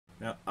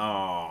No.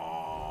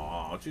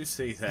 Oh, did you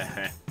see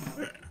that?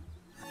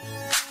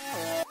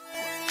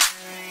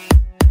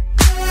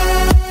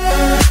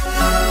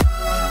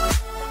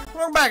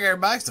 Welcome back,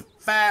 everybody. It's the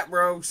Fat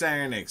Rogue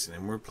Sarenixen,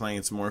 and we're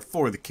playing some more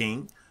For the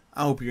King.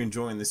 I hope you're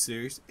enjoying this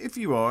series. If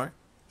you are,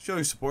 show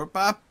your support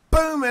by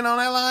booming on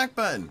that like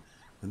button.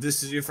 If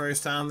this is your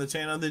first time on the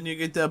channel, then you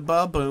get the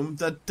boom,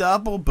 the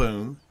double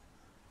boom,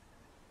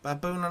 by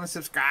booming on the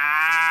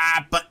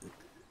subscribe button.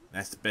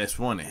 That's the best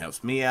one. It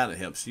helps me out. It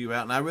helps you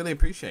out. And I really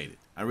appreciate it.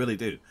 I really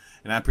do.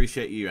 And I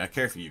appreciate you. I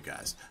care for you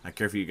guys. I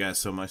care for you guys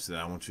so much that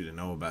I want you to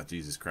know about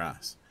Jesus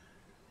Christ.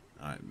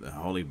 The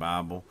Holy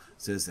Bible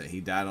says that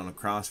he died on the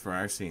cross for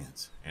our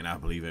sins. And I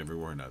believe every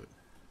word of it.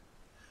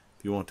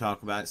 If you want to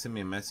talk about it, send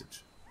me a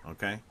message.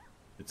 Okay?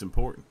 It's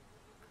important.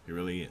 It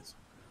really is.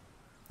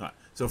 All right.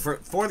 So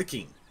for the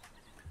King.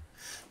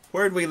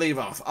 Where did we leave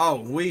off?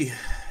 Oh, we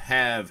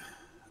have...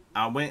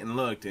 I went and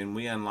looked, and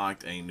we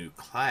unlocked a new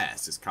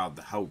class. It's called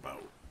the Hobo.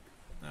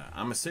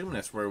 I'm assuming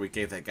that's where we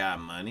gave that guy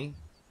money.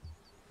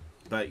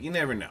 But you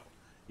never know.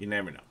 You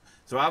never know.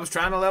 So I was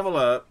trying to level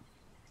up.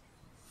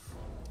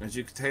 As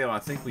you can tell, I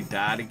think we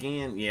died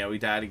again. Yeah, we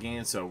died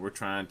again, so we're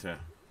trying to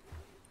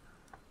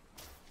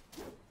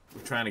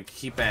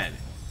keep at it.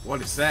 What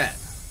is that?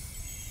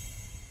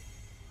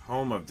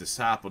 Home of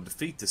Disciple.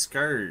 Defeat the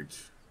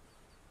Scourge.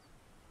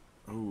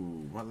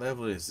 Ooh, what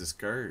level is the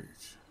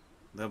Scourge?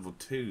 Level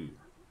 2.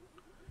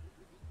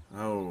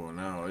 Oh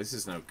no, this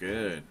is no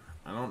good.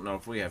 I don't know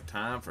if we have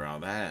time for all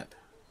that.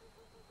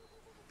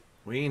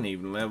 We ain't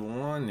even level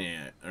 1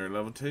 yet, or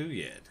level 2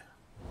 yet.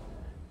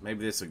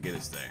 Maybe this will get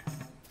us there.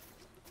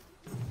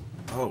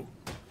 Oh.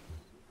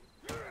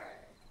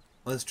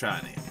 Let's try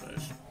an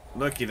ambush.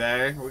 Looky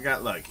there, we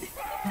got lucky.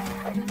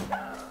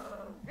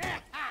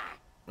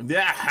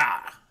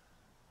 Yeah.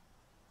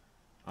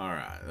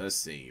 Alright, let's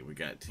see. We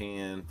got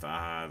 10,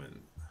 5,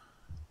 and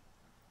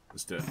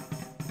let's do it.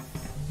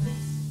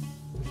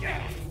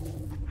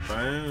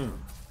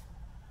 Boom.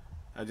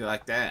 How'd you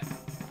like that?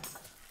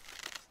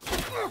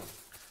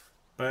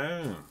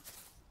 Boom.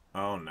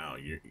 Oh no,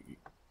 you're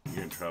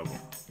in trouble.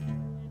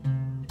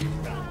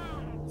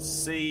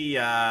 See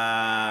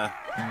ya.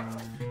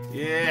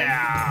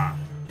 Yeah.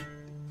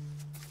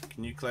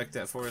 Can you collect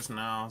that for us,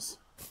 Niles?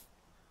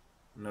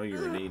 I know you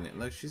were needing it.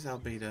 Look, she's all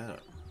beat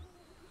up.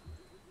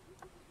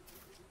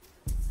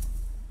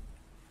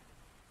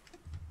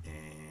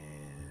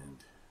 And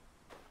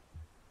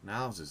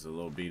Niles is a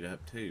little beat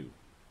up too.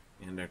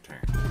 In their turn.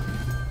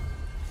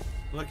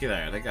 Looky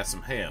there, they got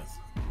some health.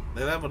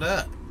 They leveled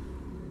up.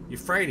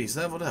 Euphrates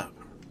leveled up.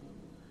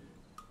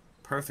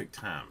 Perfect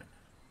timing.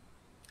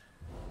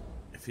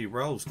 If he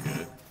rolls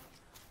good.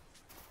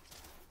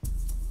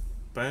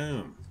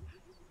 Boom.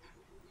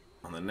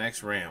 On the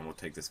next round, we'll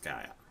take this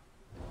guy out.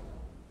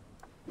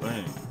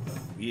 Boom.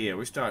 Yeah,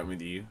 we're starting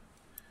with you.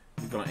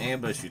 We're gonna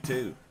ambush you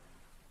too.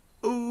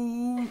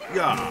 Ooh,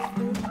 yeah.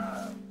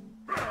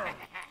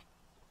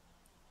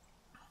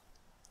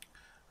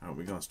 Alright,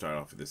 we're gonna start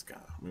off with this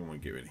guy. We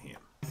want to get rid of him.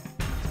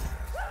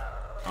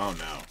 Oh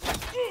no.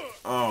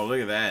 Oh, look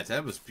at that.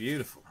 That was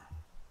beautiful.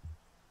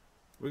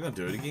 We're gonna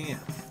do it again.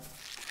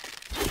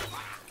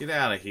 Get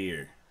out of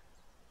here.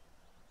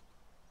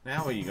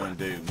 Now what are you gonna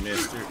do,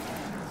 mister?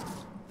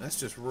 That's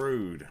just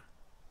rude.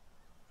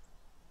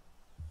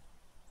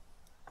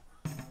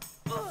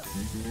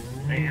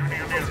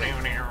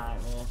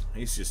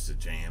 He's just a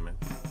jamming.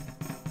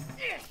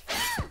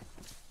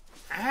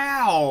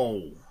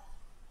 Ow!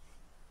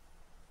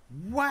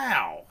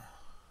 Wow!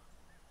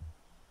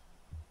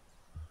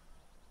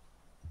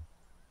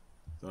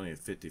 It's only a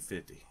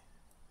 50-50.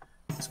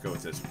 Let's go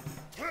with this one.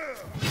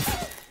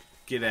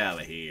 Get out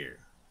of here.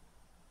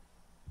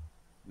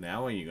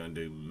 Now what are you gonna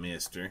do,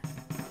 mister?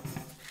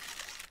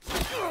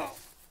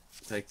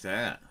 Take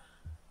that.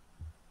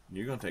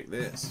 You're gonna take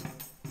this.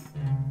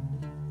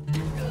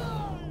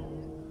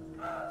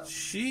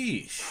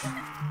 Sheesh.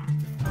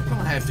 I'm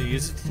gonna have to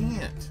use a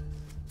tent.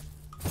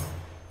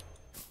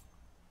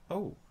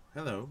 Oh,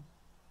 hello.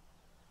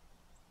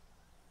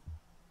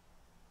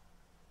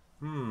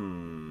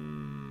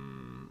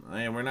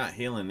 And we're not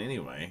healing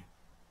anyway.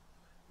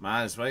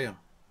 Might as well.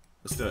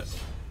 Let's do it.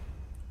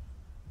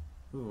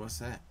 Ooh, what's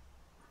that?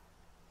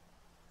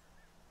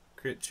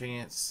 Crit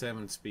chance,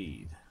 7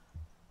 speed.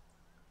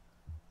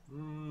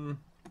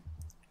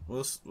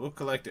 We'll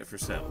collect it for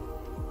 7.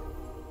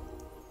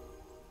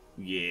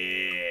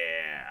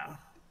 Yeah.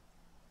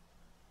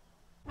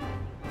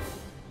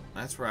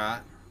 That's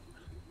right.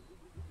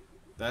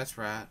 That's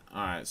right.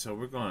 All right, so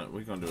we're gonna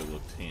do a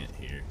little tent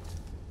here.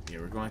 Yeah,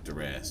 we're going to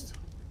rest.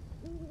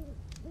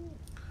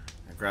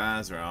 Our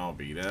guys are all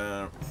beat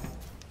up.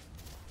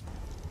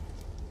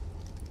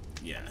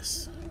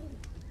 Yes.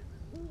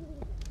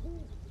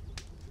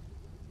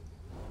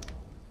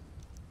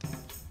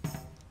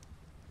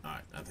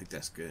 Alright, I think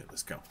that's good.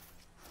 Let's go.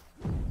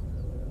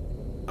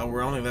 Oh,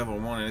 we're only level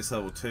 1 and it's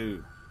level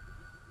 2.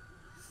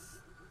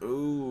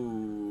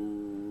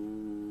 Ooh.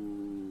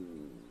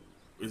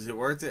 Is it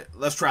worth it?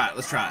 Let's try it.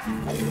 Let's try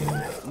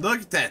it.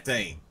 Look at that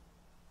thing.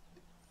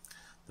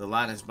 The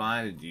light has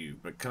blinded you,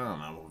 but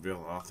come, I will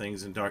reveal all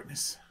things in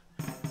darkness.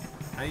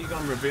 How are you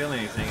going to reveal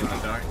anything in the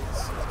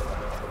darkness?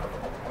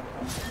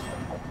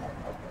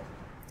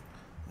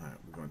 Alright,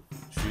 we're going to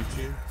shoot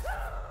you.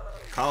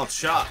 Called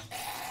shot.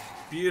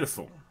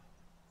 Beautiful.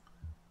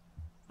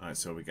 Alright,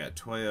 so we got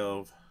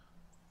 12.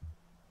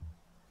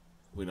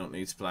 We don't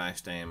need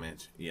splash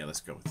damage. Yeah,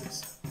 let's go with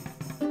this.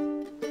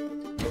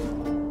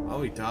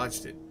 Oh, he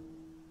dodged it.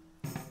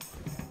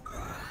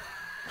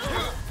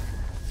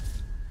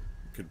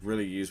 Could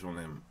really use one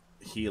of them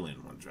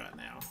healing ones right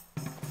now.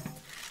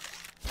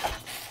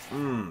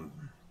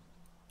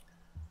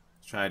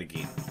 Let's try it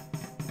again.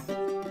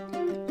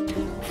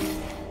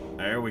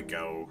 There we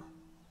go.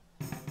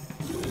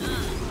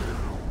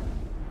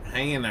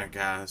 Hang in there,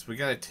 guys. We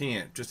got a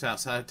tent just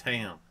outside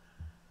town.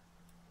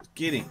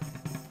 Get him.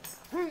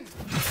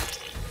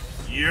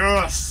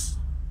 Yes!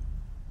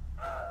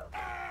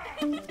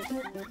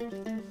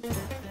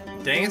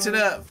 Dance it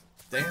up.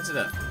 Dance it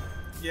up.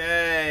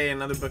 Yay,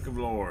 another book of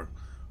lore.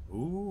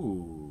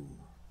 Ooh.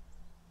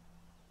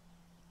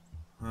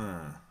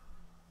 Huh.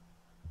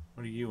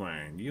 What are you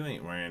wearing? You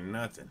ain't wearing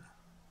nothing.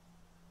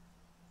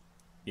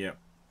 Yep.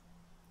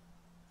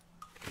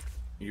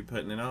 You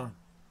putting it on?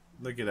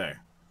 Look at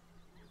there.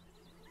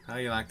 How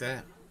you like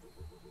that?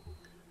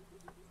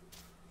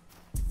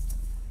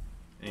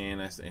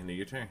 And that's the end of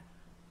your turn.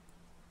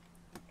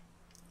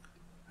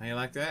 How you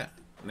like that?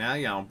 Now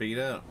y'all beat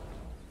up.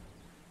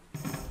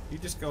 You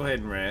just go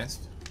ahead and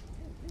rest.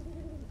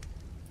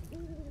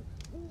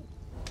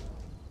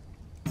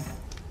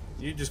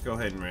 You just go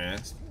ahead and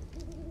rest.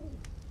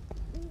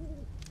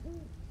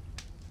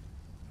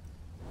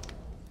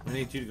 We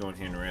need you to go in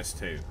here and rest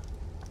too.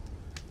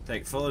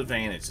 Take full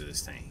advantage of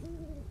this thing.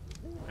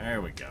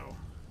 There we go.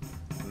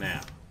 Now,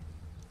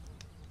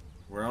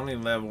 we're only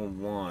level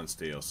 1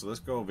 still, so let's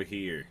go over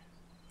here.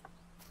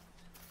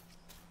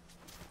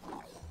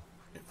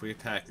 If we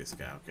attack this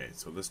guy, okay,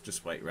 so let's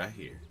just wait right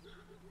here.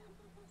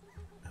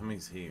 How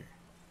many's here?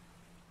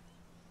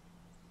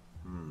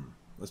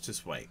 Let's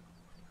just wait.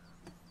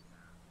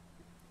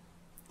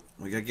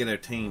 We gotta get our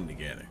team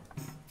together.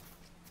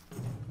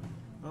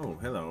 Oh,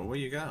 hello, what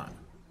you got?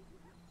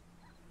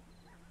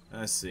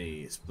 Let's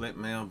see, split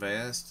mail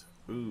vest.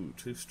 Ooh,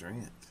 2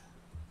 strength.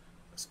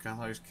 A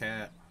scholar's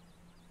cap.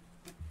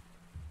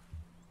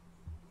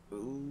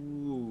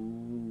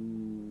 Ooh.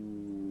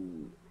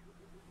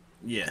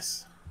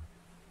 Yes.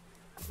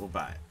 We'll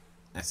buy it.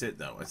 That's it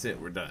though. That's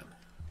it. We're done.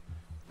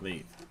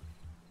 Leave.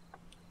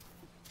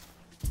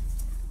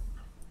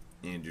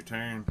 End your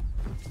turn.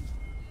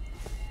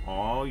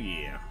 Oh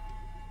yeah.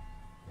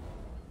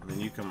 And then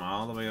you come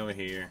all the way over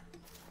here.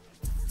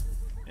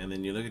 And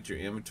then you look at your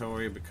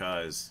inventory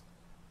because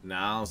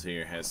Niles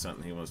here has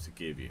something he wants to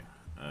give you.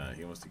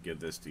 He wants to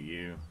give this to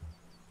you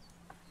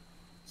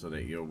so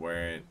that you'll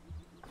wear it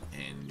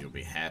and you'll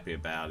be happy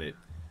about it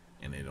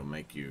and it'll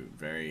make you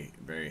very,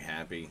 very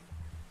happy.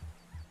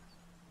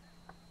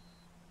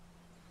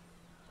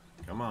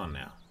 Come on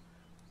now.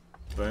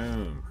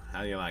 Boom.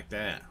 How do you like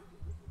that?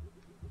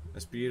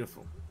 That's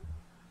beautiful.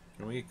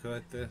 Can we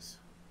cut this?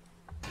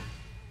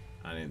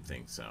 I didn't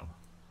think so.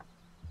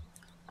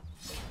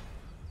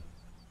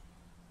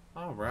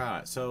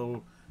 Alright,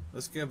 so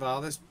let's give all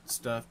this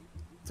stuff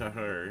to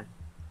her.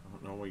 I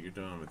don't know what you're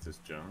doing with this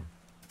junk.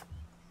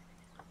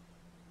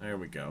 There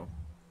we go.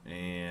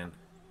 And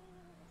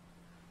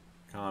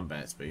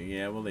combat speed.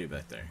 Yeah, we'll leave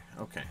that there.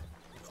 Okay.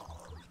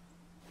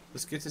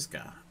 Let's get this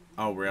guy.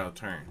 Oh, we're out of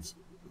turns.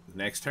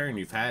 Next turn,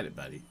 you've had it,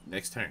 buddy.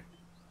 Next turn.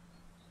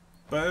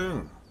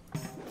 Boom.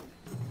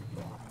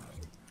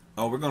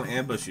 Oh, we're going to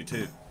ambush you,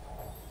 too.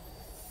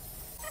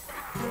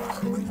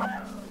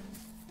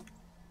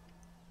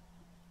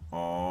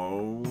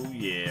 Oh,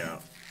 yeah.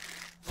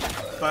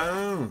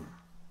 Boom.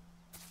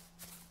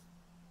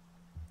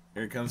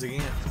 Here it comes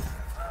again.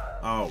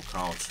 Oh,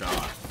 called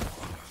shot.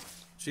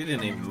 She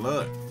didn't even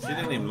look. She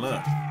didn't even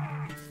look.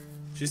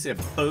 She said,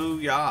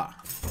 booyah.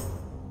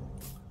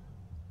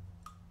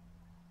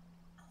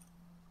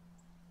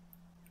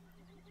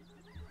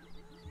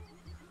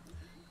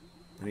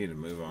 We need to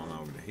move on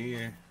over to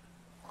here.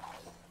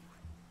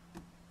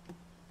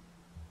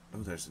 Oh,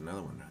 there's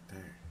another one right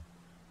there.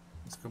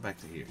 Let's go back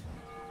to here.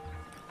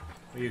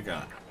 What you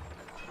got?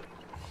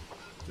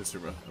 Just a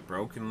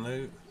broken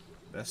loot?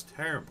 That's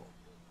terrible.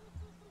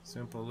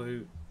 Simple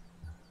loot.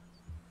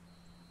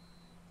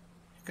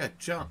 You got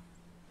junk.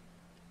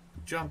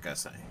 Junk, I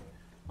say.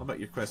 How about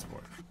your quest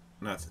board?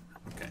 Nothing.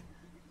 Okay.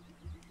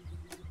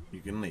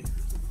 You can leave.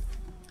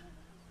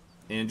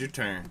 End your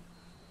turn.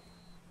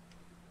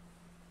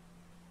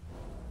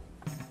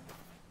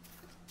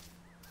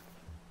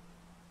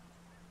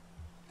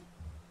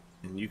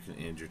 And you can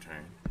end your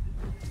turn.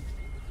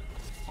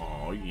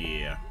 Oh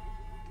yeah.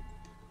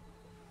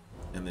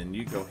 And then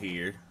you go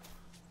here.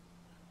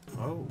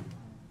 Oh,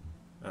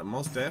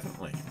 most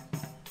definitely.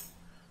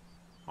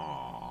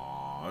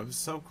 Oh, it was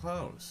so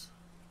close.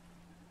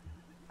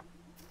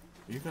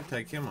 You can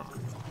take him on.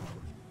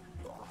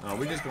 No,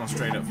 we're just gonna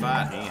straight up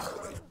fight him.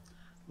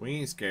 We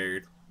ain't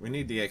scared. We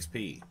need the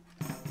XP.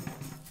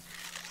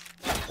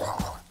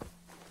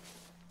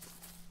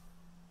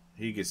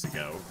 He gets to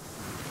go.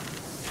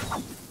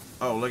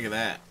 Oh, look at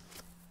that.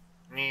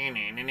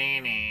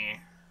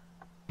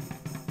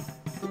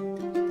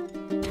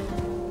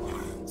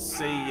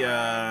 See,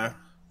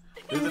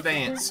 do the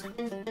dance. I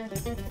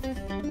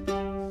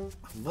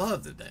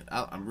love the dance.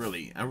 I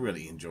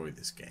really enjoy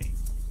this game.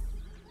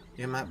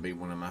 It might be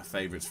one of my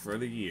favorites for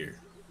the year.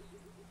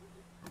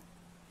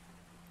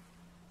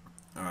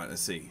 Alright,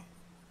 let's see.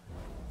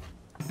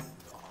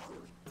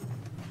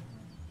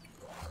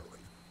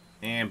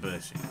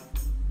 Ambushing.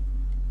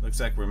 Looks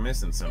like we're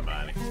missing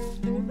somebody.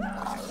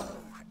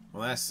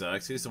 Well, that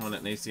sucks. He's the one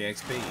that needs the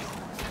XP.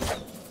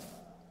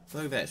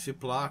 Look at that. She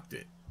blocked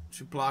it.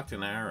 She blocked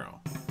an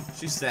arrow.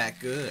 She's that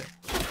good.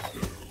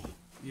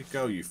 You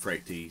go, you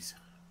freight tease.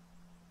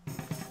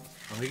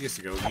 Oh, he gets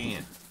to go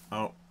again.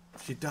 Oh,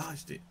 she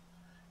dodged it.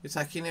 It's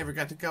like he never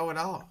got to go at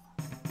all.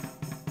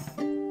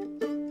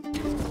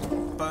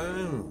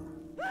 Boom.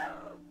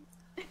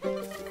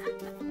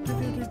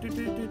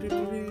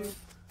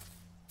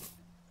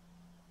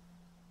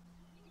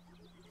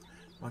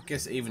 Well, I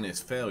guess even his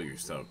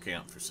failures, though,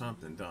 count for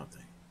something, don't they?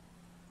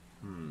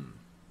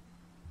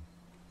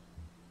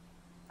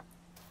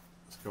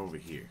 Let's go over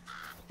here.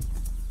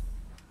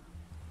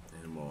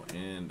 And we'll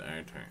end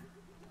our turn.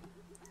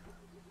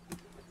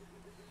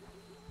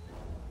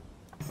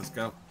 Let's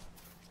go.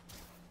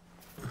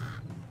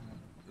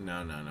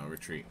 No,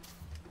 retreat.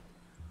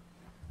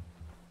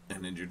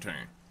 And end your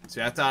turn.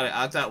 See, I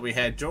thought we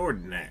had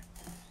Jordan there.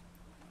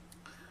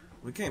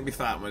 We can't be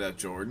fighting without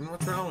Jordan.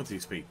 What's wrong with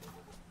these people?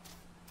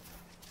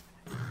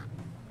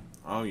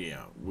 Oh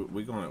yeah,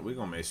 we're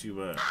gonna mess you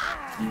up.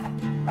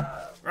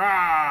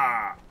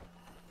 Rah!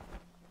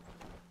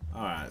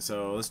 All right,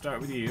 so let's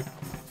start with you.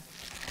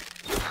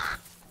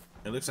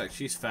 It looks like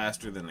she's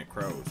faster than the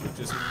crows, which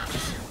is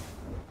nice.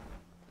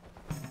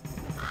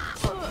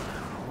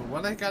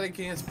 What I got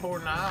against poor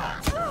now?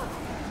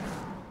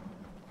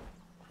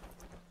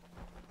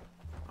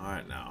 All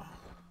right, now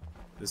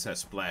this has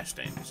splash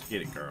damage.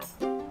 Get it, girl.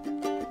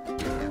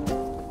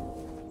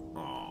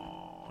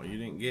 Oh, you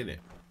didn't get it.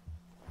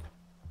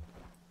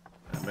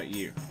 How about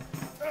you?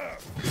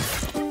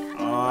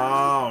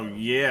 Oh,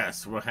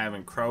 yes. We're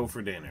having crow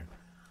for dinner.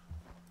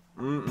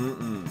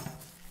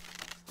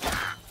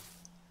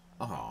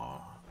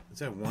 Oh, is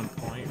that 1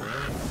 point,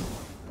 really?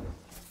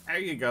 There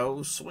you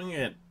go. Swing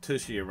it,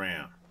 Tushy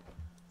around.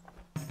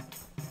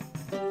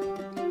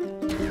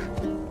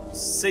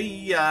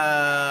 See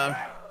ya.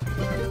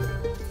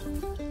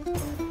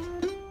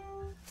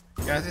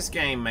 Guys, this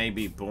game may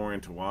be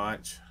boring to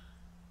watch,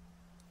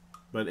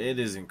 but it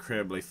is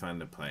incredibly fun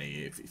to play.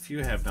 If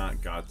you have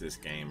not got this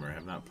game or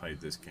have not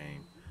played this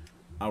game,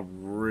 I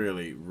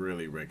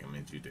really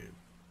recommend you do.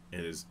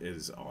 It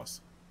is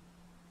awesome.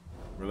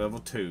 We're level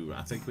 2.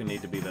 I think we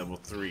need to be level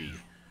 3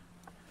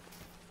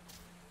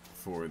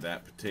 for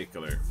that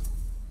particular.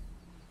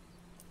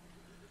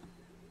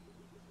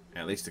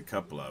 At least a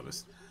couple of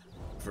us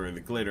for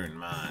the glittering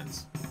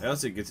mines.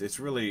 Else it's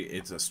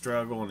a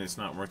struggle, and it's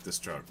not worth the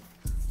struggle.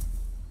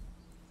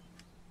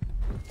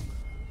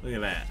 Look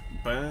at that.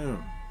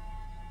 Boom.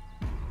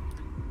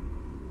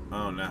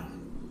 Oh no.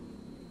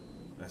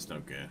 That's no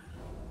good.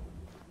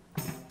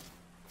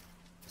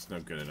 It's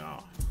no good at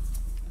all.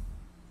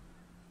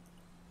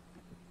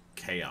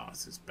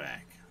 Chaos is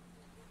back.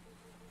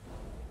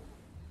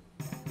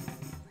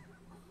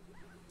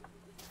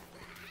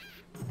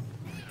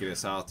 Get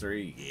us all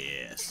 3?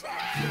 Yes.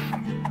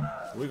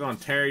 We're gonna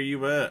tear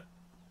you up.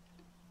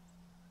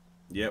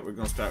 Yep, we're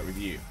gonna start with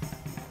you.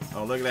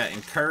 Oh, look at that.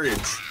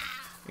 Encourage.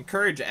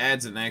 Encourage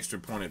adds an extra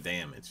point of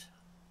damage.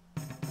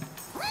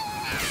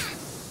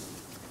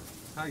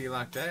 How you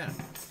like that?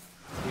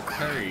 You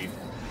parried.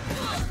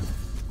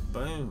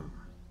 Boom.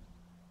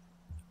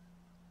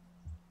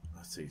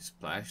 Let's see,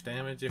 splash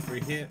damage if we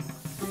hit.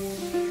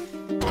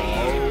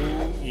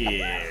 Oh,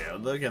 yeah.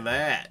 Look at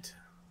that.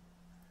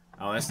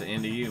 Oh, that's the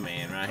end of you,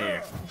 man, right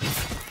here.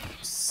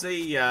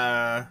 See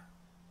ya.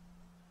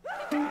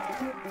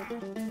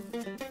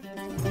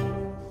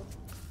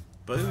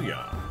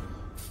 Booyah.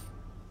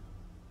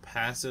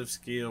 Passive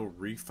skill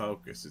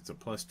refocus. It's a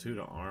 +2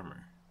 to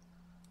armor.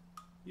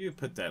 You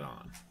put that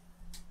on.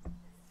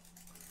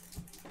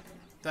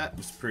 That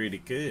was pretty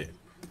good.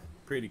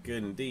 Pretty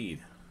good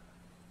indeed.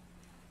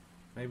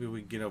 Maybe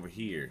we can get over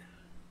here.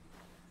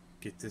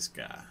 Get this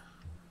guy.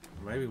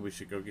 Maybe we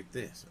should go get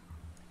this.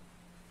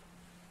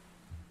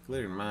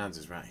 Glittering Mines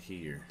is right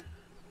here.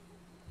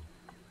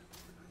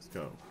 Let's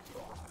go.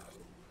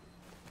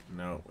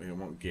 No, we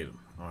won't get him.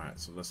 Alright,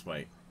 so let's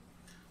wait.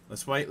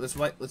 Let's wait.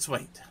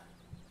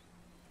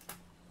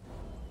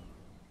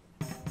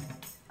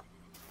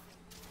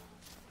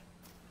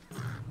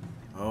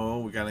 Oh,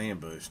 we got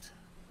ambushed.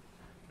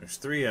 There's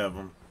 3 of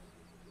them.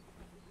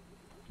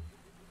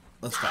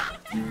 Let's fight.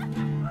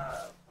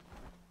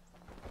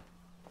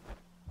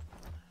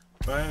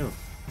 Boom.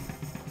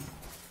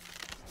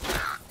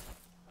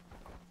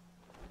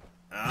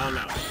 Oh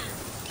no.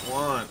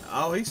 1.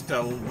 Oh, he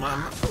stole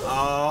my.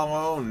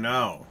 Oh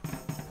no.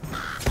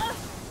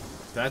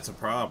 That's a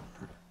problem.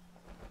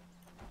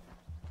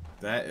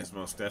 That is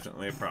most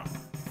definitely a problem.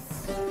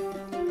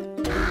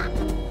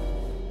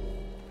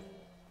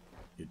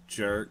 You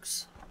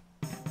jerks.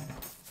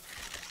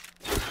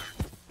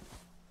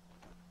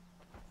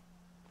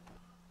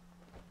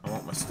 I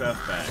want my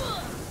stuff back.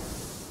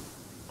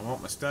 I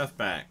want my stuff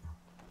back.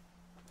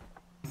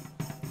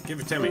 Give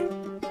it to me.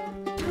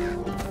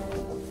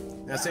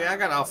 Now see, I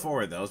got all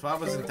 4 of those. Why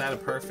wasn't that a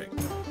perfect?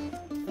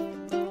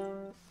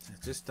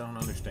 I just don't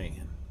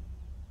understand.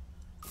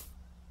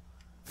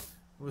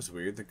 It was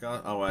weird. The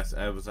god. Oh,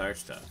 that was our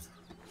stuff.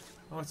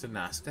 Oh, it's a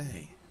nice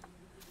day.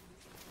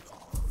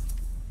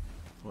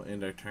 We'll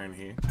end our turn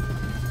here.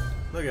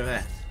 Look at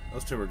that.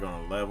 Those 2 are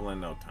going to level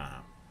in no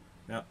time.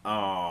 Now,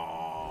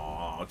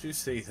 oh, did you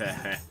see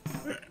that?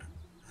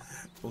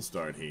 We'll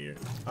start here.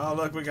 Oh,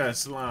 look, we got a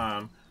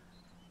slime.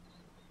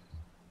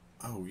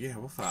 Oh, yeah,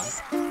 we'll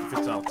fight. If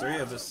it's all 3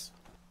 of us.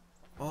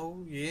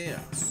 Oh, yeah.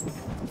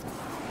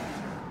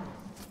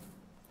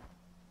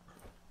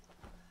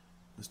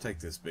 Let's take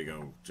this big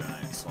old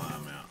giant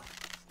slime out.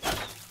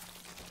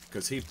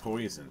 Because he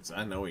poisons.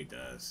 I know he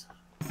does.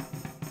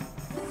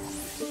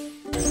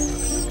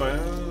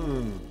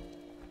 Boom.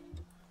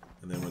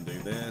 And then we'll do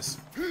this.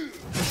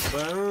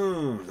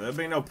 Boom. There'll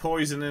be no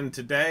poisoning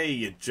today,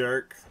 you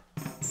jerk.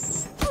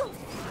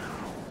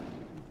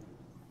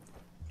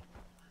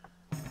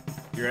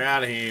 You're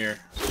out of here.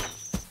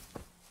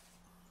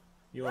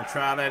 You want to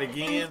try that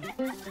again?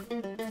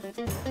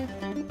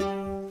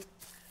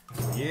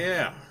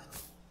 Yeah.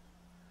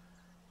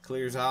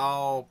 Clears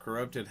all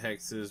corrupted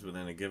hexes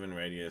within a given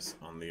radius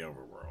on the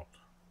overworld.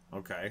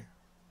 Okay.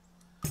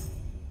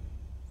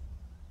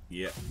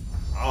 Yep.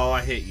 Oh,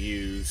 I hit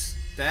use.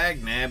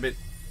 Dag nabbit.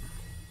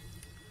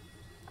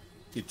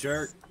 You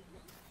jerk.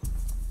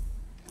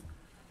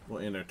 We'll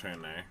end our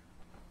turn there.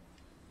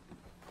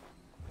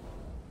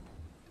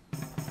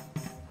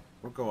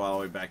 We'll go all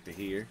the way back to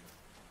here.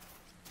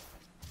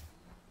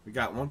 We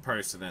got 1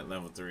 person at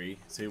level 3.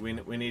 See, we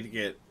need to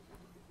get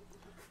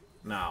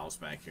Niles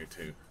back here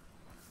too.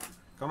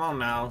 Come on,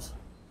 Niles.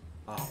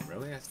 Oh,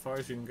 really? As far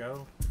as you can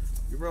go?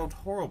 You rolled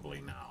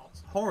horribly,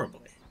 Niles.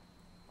 Horribly.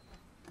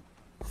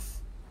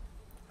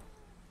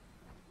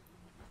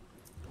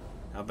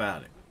 How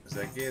about it? Does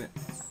that get it?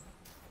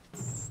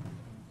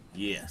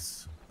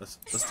 Yes. Let's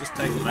just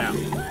take them out.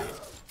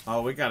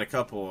 Oh, we got a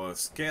couple of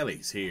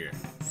skellies here.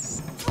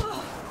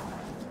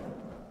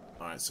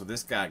 Alright, so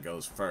this guy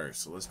goes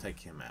first, so let's take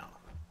him out.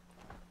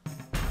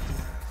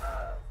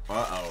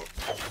 Uh-oh.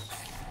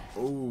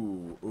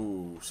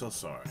 Ooh, so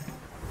sorry.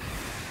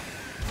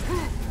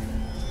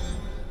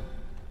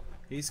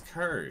 He's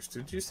cursed.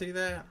 Did you see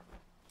that?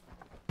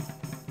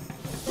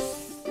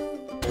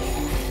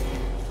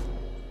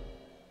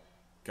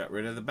 Got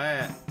rid of the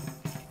bat.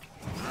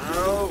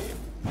 Oh!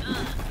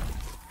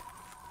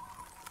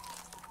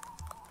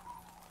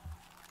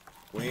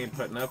 We ain't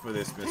putting up with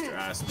this, Mr.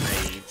 Ice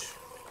Mage.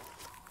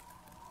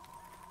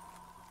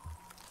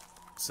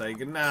 Say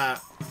goodnight.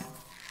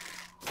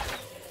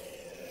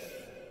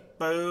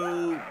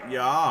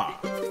 Boo-yah.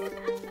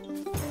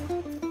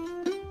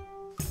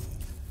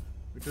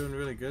 We're doing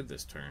really good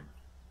this turn.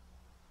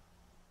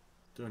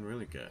 Doing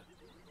really good.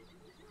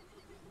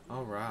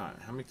 Alright,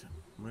 how many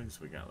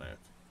moves we got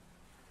left?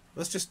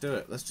 Let's just do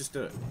it. Let's just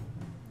do it.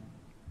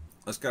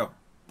 Let's go.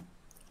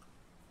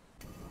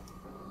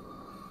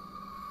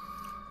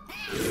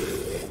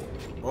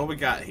 What we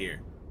got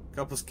here? A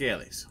couple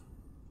skellies.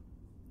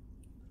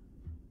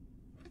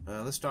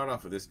 Let's start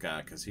off with this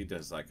guy because he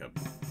does like a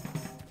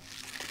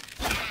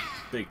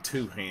big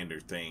two-hander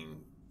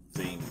theme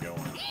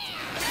going.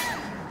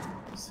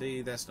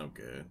 See, that's no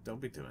good.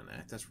 Don't be doing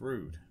that. That's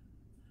rude.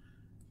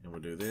 And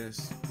we'll do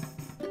this.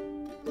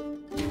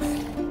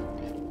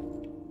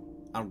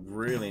 I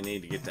really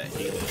need to get that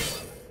healing.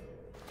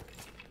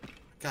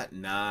 Got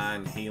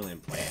 9 healing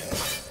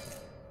plants.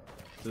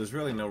 So there's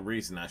really no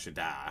reason I should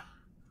die.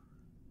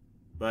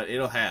 But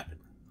it'll happen.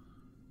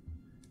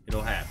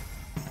 It'll happen.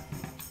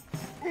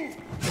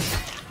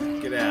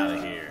 Get out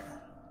of here.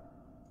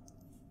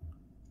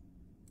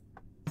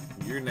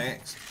 You're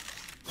next.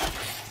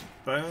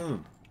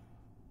 Boom.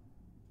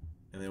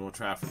 And then we'll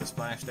try for the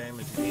splash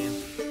damage again.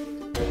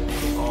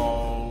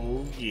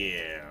 Oh,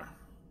 yeah.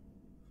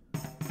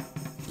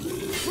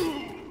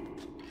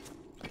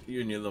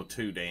 You and your little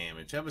 2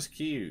 damage. That was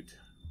cute.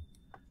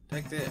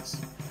 Take this.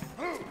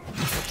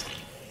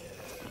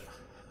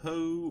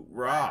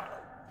 Hoorah.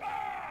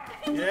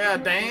 Yeah,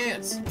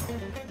 dance.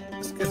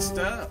 That's good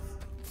stuff.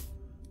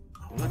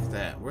 Oh, look at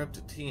that. We're up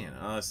to 10.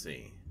 Oh, let's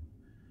see.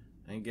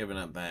 I ain't giving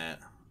up that.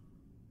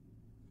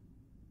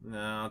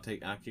 No,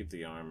 I'll keep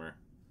the armor.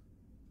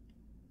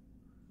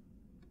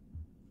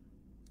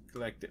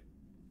 Collect it.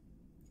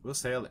 We'll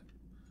sell it.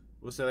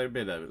 We'll sell every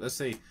bit of it. Let's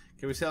see.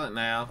 Can we sell it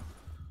now?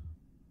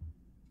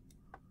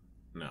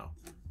 No.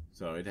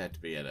 So it'd have to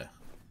be at a...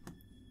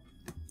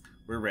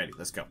 We're ready.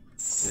 Let's go.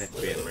 It'd have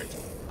to be at a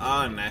merchant.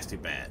 Ah, nasty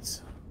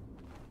bats.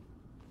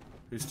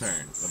 Whose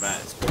turn? The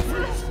bats. Go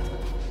first.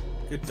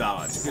 Good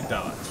dodge. Good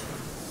dodge.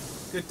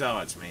 Good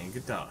dodge, man.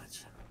 Good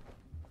dodge.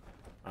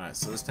 Alright,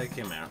 so let's take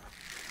him out.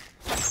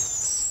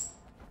 Let's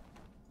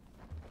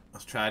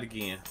try it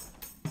again.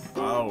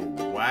 Oh,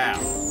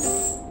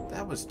 wow.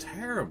 That was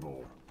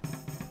terrible.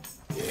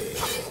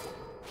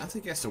 I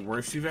think that's the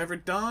worst you've ever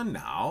done,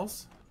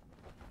 Niles.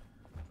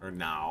 Or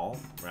Nile,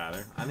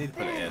 rather. I need to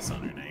put an S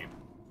on her name.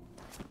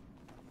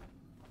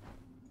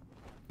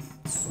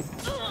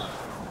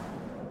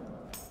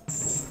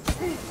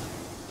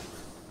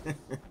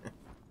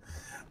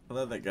 I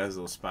love that guy's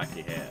little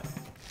spiky hat.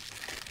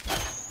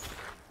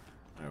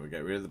 Alright, we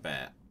got rid of the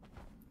bat.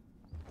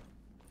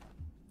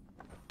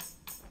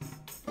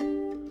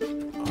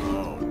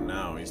 Oh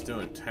no, he's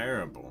doing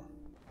terrible.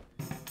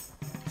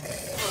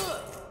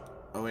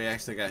 Oh, he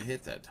actually got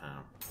hit that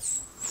time.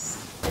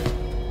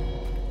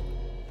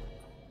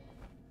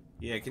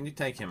 Yeah, can you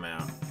take him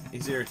out?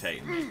 He's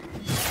irritating me.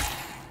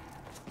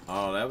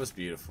 Oh, that was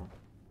beautiful.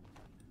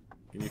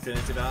 Can you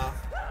finish it off?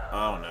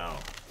 Oh no.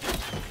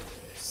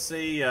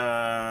 See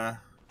ya.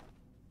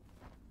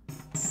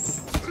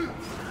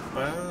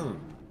 Boom.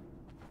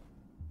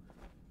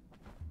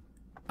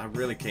 I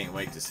really can't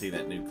wait to see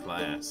that new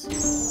class.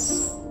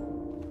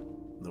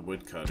 The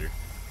woodcutter.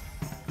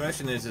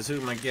 Question is who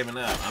am I giving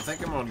up? I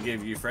think I'm going to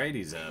give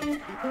Euphrates up.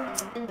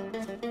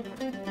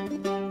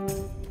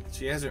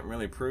 She hasn't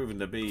really proven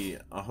to be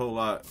a whole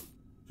lot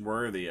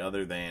worthy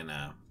other than,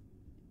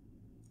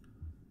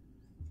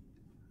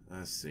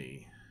 let's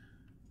see.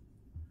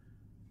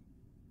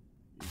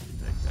 You can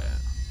take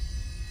that.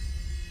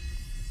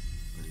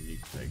 And you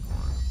can take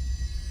one.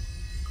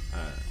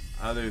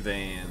 Other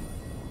than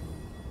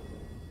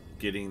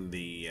getting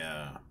the,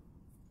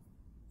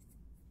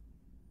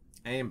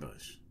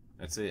 ambush.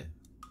 That's it.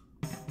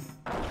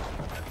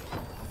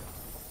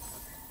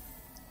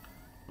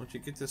 Won't you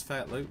get this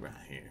fat loot right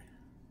here?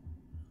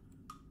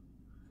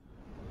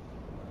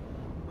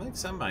 I think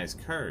somebody's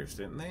cursed,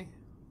 didn't they?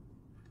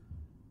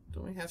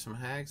 Don't we have some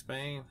Hag's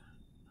Bane?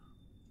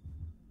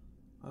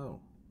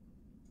 Oh.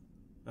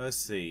 Let's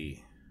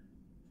see.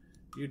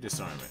 You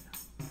disarm it.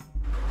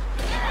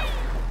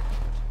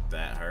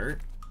 That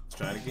hurt. Let's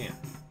try it again.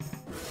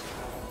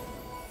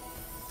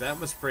 That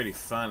was pretty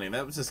funny.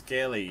 That was a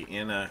skelly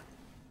in a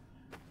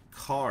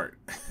cart.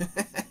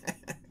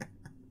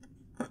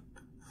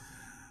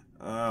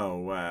 Oh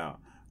wow.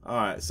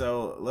 Alright,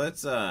 so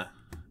let's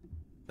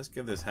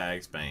give this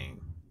Hag's Bane.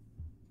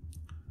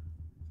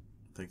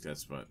 I think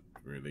that's what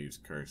relieves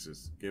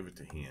curses. Give it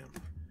to him.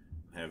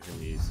 Have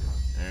him use it.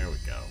 There we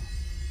go.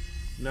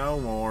 No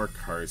more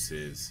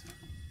curses.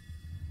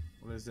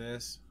 What is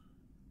this?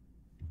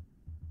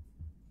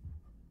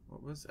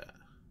 What was that?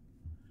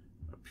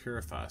 A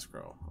purify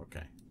scroll.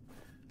 Okay.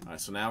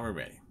 Alright, so now we're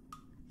ready.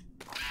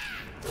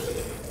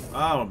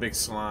 Oh, a big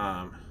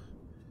slime.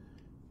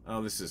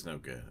 Oh, this is no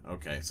good.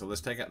 Okay, so let's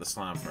take out the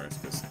slime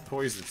first, because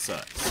poison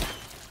sucks.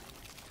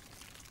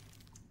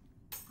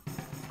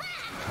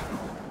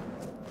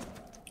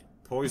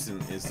 Poison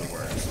is the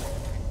worst.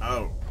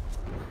 Oh.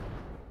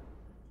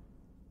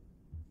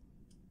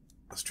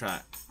 Let's try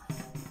it.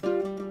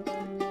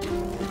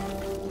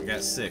 We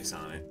got 6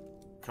 on it.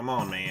 Come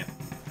on, man.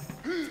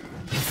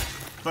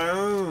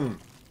 Boom!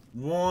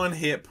 1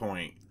 hit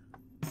point.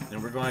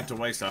 And we're going to have to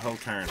waste a whole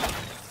turn on it.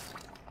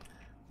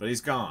 But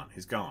he's gone.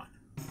 He's gone.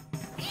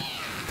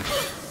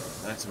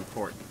 That's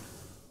important.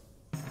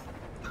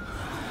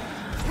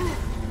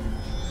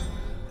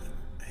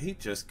 He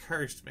just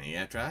cursed me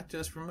after I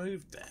just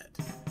removed that.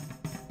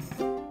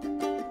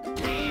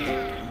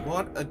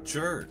 What a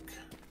jerk.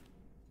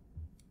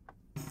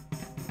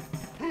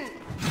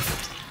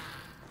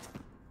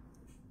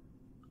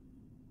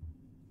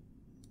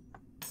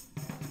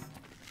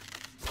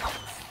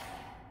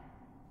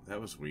 That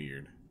was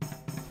weird.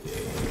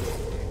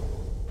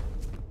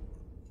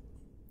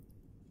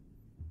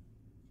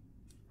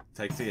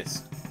 Take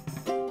this.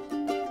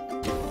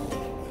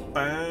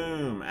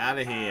 Boom! Out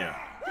of here.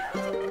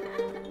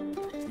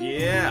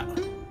 Yeah!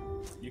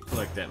 You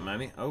collect that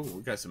money. Oh,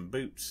 we got some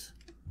boots.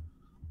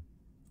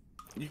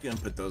 You can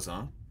put those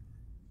on.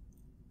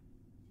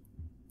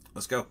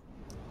 Let's go.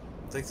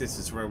 I think this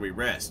is where we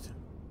rest.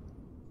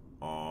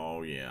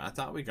 Oh, yeah. I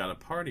thought we got a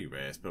party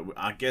rest, but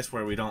I guess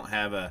where we don't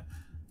have a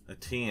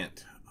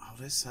tent. Oh,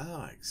 this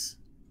sucks.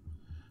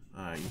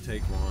 Alright, you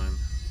take one.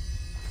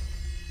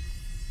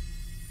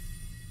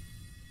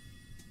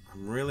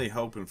 I'm really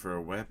hoping for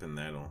a weapon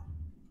that'll...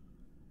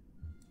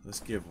 Let's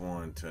give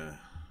one to...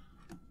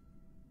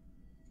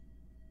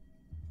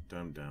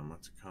 Dum Dum,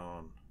 what's it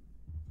called?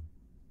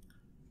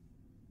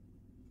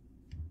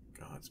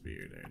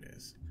 Godspear, there it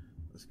is.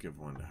 Let's give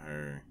one to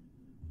her.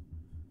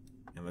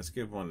 And let's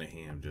give one to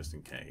him just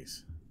in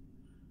case.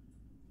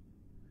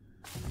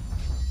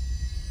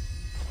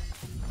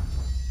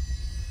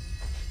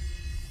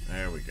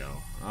 There we go.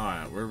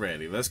 Alright, we're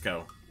ready. Let's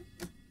go.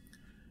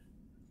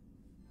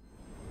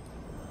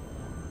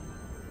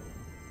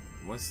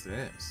 What's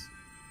this?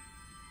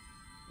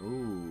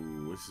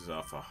 Ooh, this is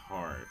off a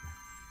heart.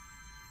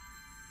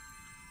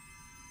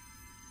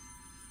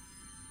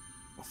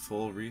 A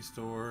full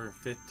restore,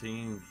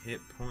 15 hit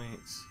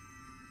points.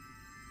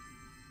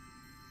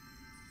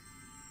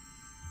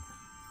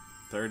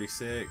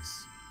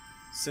 36.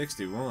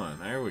 61.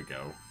 There we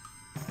go.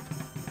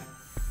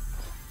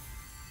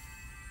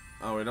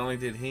 Oh, it only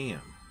did him.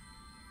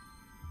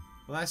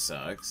 Well, that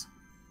sucks.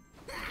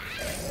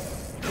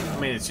 I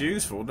mean, it's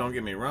useful, don't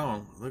get me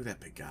wrong. Look at that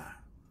big guy.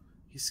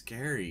 He's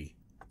scary.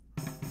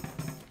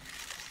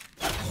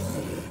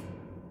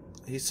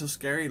 He's so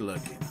scary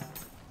looking.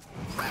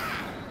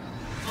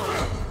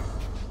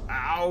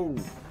 Ow!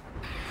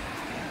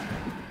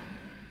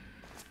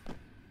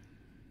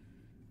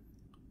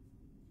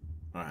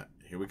 Alright,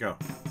 here we go.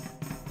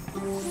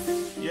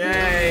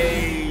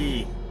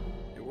 Yay!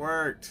 It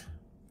worked.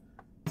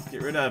 Let's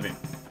get rid of him.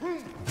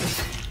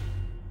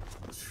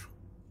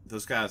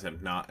 Those guys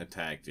have not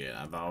attacked yet.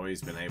 I've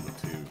always been able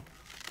to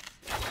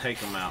take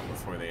them out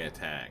before they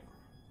attack.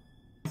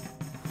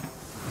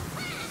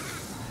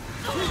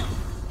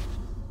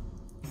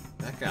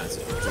 That guy's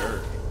a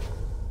jerk.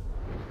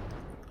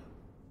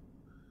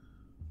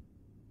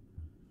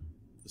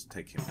 Let's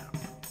take him out.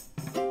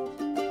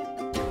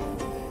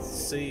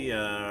 See,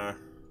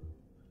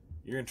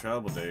 you're in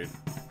trouble, dude.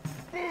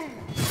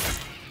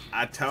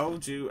 I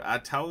told you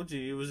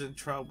you was in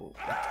trouble.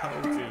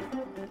 I told you.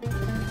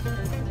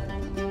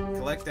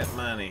 Collect that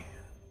money.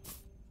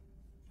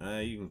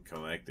 You can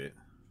collect it.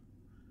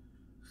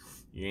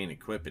 You ain't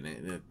equipping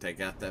it. Take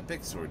out that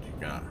big sword you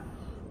got.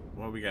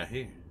 What we got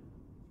here?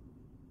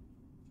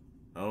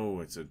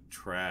 Oh, it's a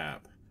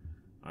trap.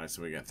 Alright,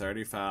 so we got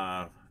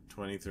 35,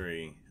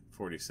 23,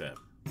 47.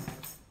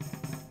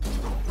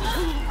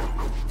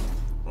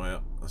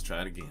 Well, let's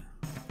try it again.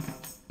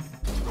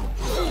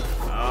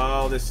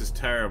 Oh, this is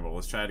terrible.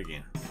 Let's try it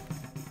again.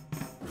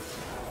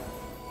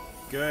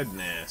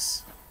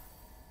 Goodness.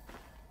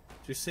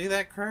 Did you see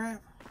that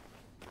crap?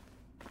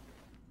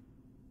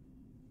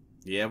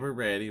 Yeah, we're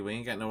ready. We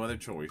ain't got no other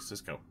choice.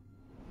 Let's go.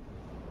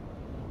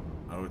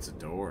 Oh, it's a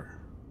door.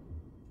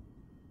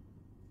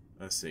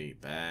 Let's see.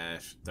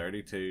 Bash.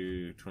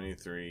 32,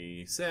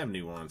 23,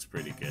 71's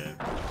pretty good.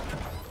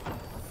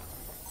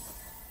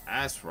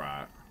 That's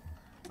right.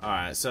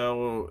 Alright,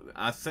 so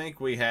I think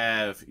we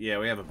have... Yeah,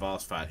 we have a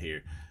boss fight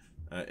here.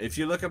 If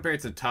you look up here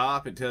at the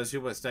top, it tells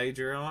you what stage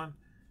you're on.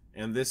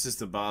 And this is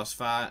the boss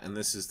fight, and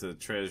this is the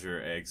treasure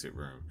exit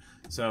room.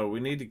 So we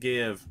need to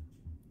give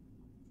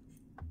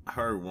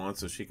her one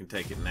so she can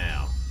take it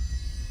now.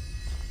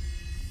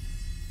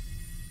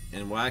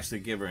 And we'll actually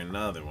give her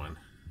another one.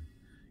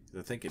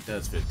 I think it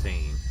does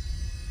 15.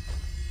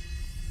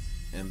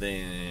 And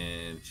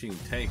then she can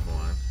take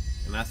one.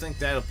 And I think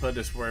that'll put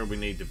us where we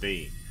need to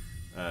be.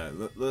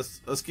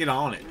 Let's get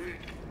on it.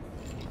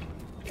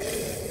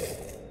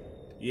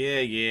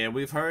 Yeah,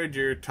 we've heard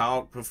your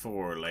talk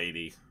before,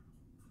 lady.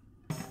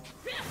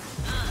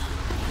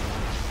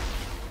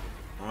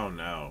 Oh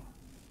no.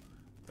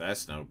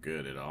 That's no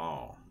good at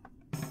all.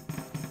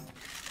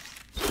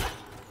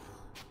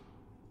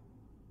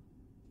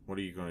 What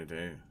are you going to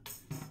do?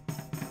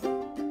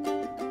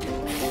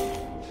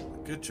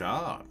 Good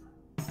job.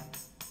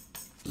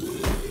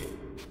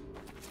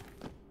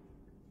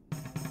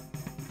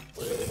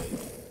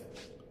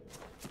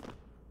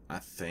 I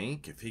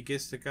think if he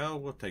gets to go,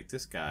 we'll take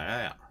this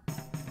guy out.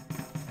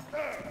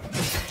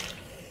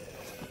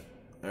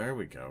 There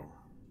we go.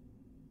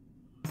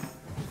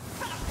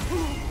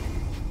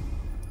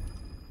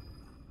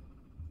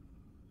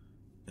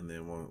 And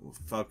then we'll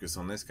focus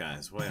on this guy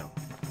as well.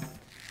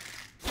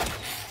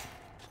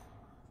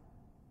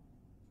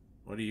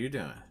 What are you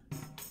doing?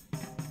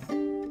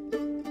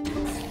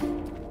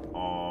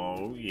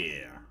 Oh,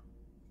 yeah.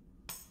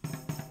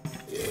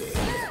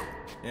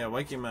 Yeah,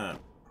 wake him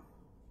up.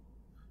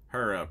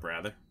 Her up,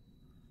 rather.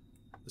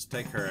 Let's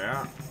take her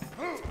out.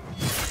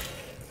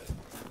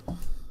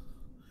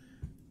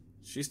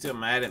 She's still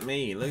mad at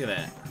me. Look at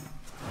that.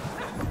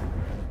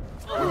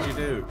 What'd you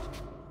do?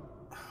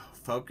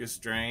 Focus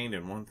drained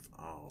and one...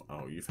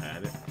 Oh, you've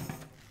had it.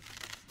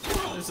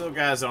 This little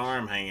guy's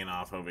arm hanging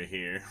off over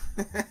here.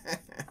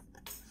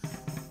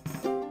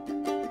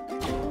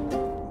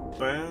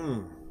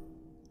 Boom.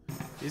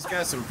 He's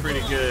got some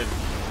pretty good...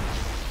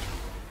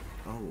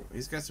 Oh,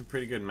 he's got some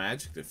pretty good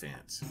magic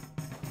defense.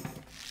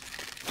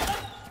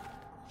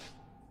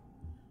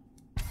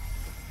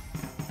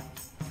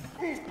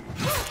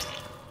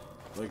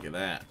 Look at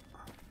that.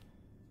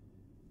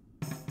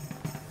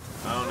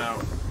 Oh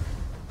no.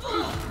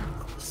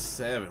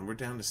 7. We're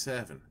down to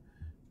 7.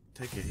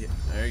 Take a hit.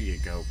 There you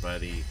go,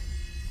 buddy.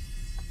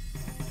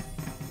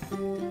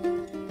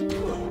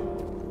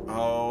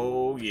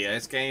 Oh, yeah.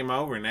 It's game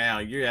over now.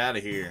 You're out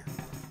of here.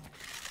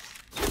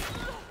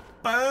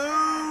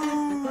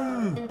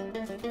 Boom!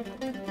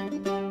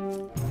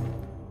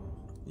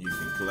 You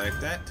can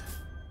collect that.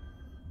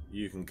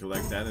 You can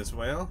collect that as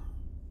well.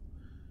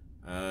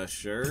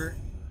 Sure.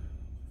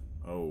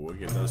 Oh, we'll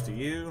give those to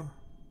you.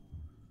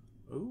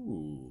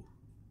 Ooh.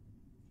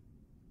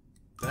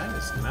 That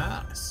is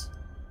nice.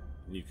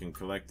 You can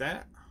collect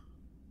that.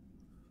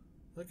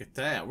 Look at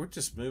that. We're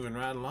just moving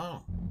right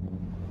along.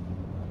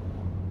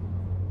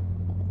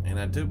 And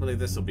I do believe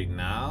this will be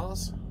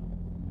Niles.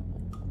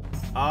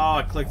 Oh,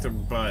 I clicked the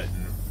button.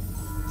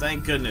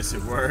 Thank goodness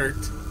it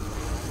worked.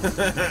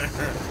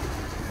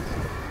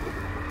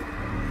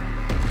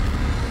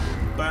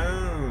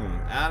 Boom.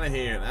 Out of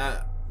here.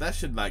 that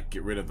should like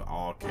get rid of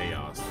all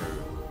chaos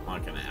for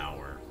like an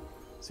hour.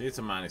 See, it's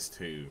a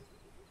 -2.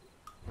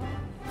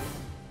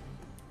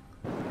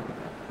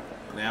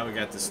 Now we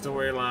got the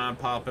storyline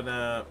popping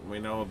up. We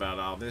know about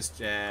all this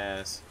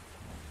jazz.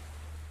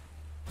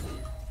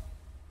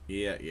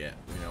 Yeah,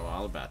 we know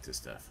all about this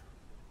stuff.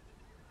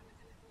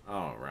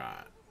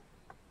 Alright.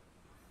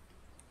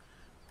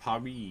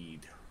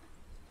 Parade.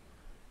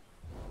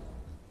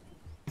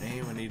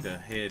 And we need to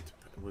head.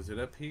 Was it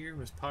up here?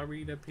 Was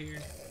Parade up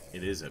here?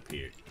 It is up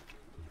here.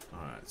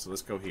 Alright, so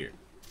let's go here.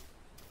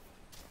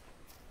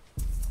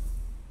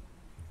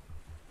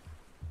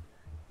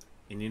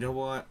 And you know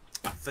what?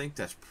 I think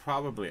that's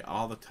probably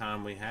all the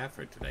time we have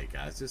for today,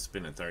 guys. This has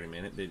been a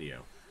 30-minute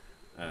video.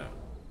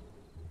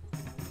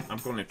 I'm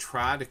going to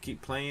try to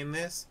keep playing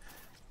this.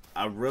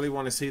 I really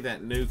want to see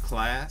that new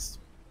class.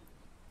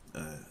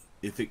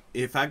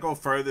 If I go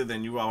further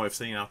than you all have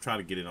seen, I'll try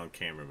to get it on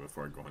camera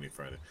before I go any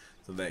further,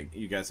 so that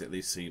you guys at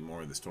least see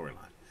more of the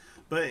storyline.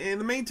 But in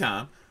the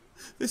meantime,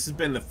 this has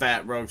been the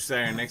Fat Rogue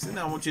Sarenixen.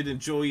 I want you to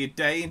enjoy your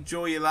day,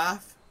 enjoy your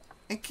life,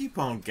 and keep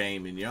on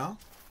gaming, y'all.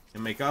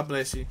 And may God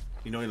bless you.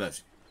 You know He loves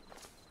you.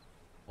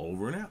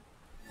 Over and out.